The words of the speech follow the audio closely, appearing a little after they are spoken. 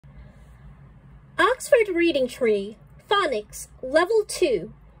Oxford Reading Tree, Phonics, Level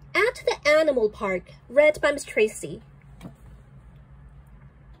 2, at the Animal Park, read by Miss Tracy.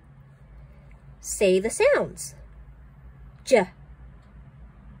 Say the sounds. J,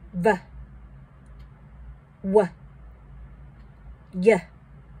 V, W, Y,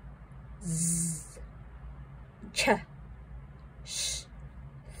 Z, Ch, Sh,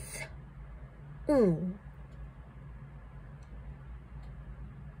 Th,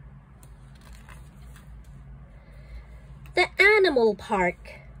 The Animal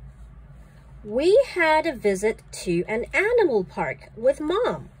Park. We had a visit to an animal park with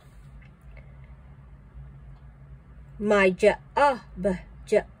Mom. My job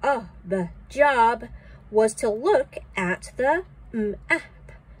was to look at the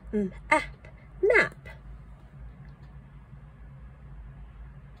map.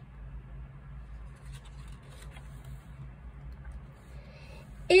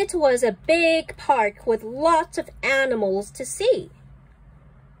 It was a big park with lots of animals to see.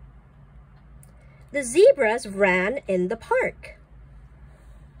 The zebras ran in the park.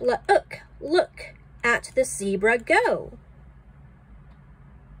 Look at the zebra go.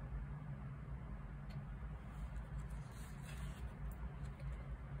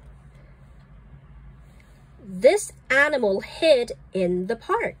 This animal hid in the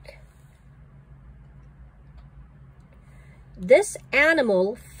park. This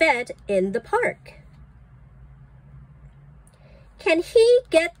animal fed in the park. Can he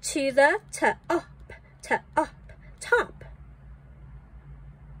get to the top?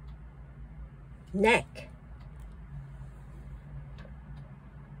 Neck.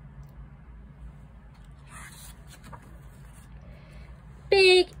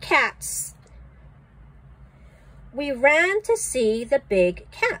 Big cats. We ran to see the big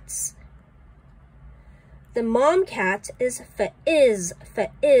cats. The mom cat is fizz.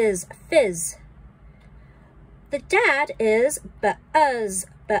 The dad is buzz.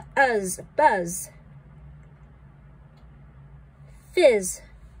 Fizz,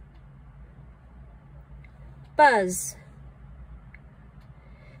 buzz.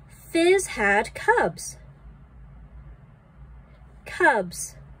 Fizz had cubs.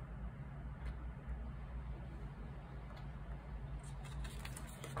 Cubs.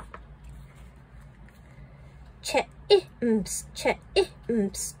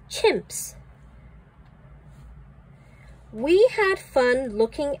 Chimps. We had fun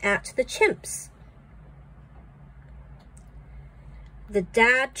looking at the chimps. The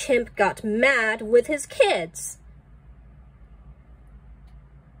dad chimp got mad with his kids.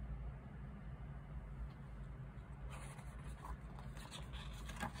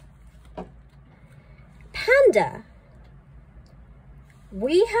 Panda.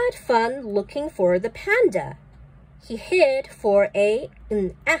 We had fun looking for the panda. He hid for a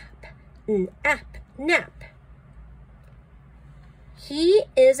nap. He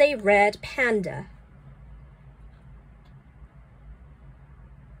is a red panda.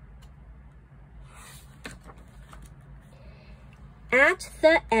 At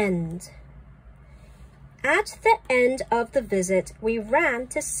the end. At the end of the visit, we ran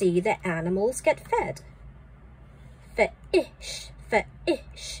to see the animals get fed.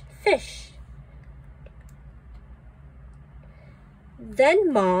 Fish.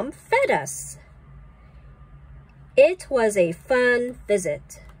 Then Mom fed us. It was a fun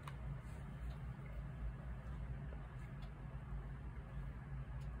visit.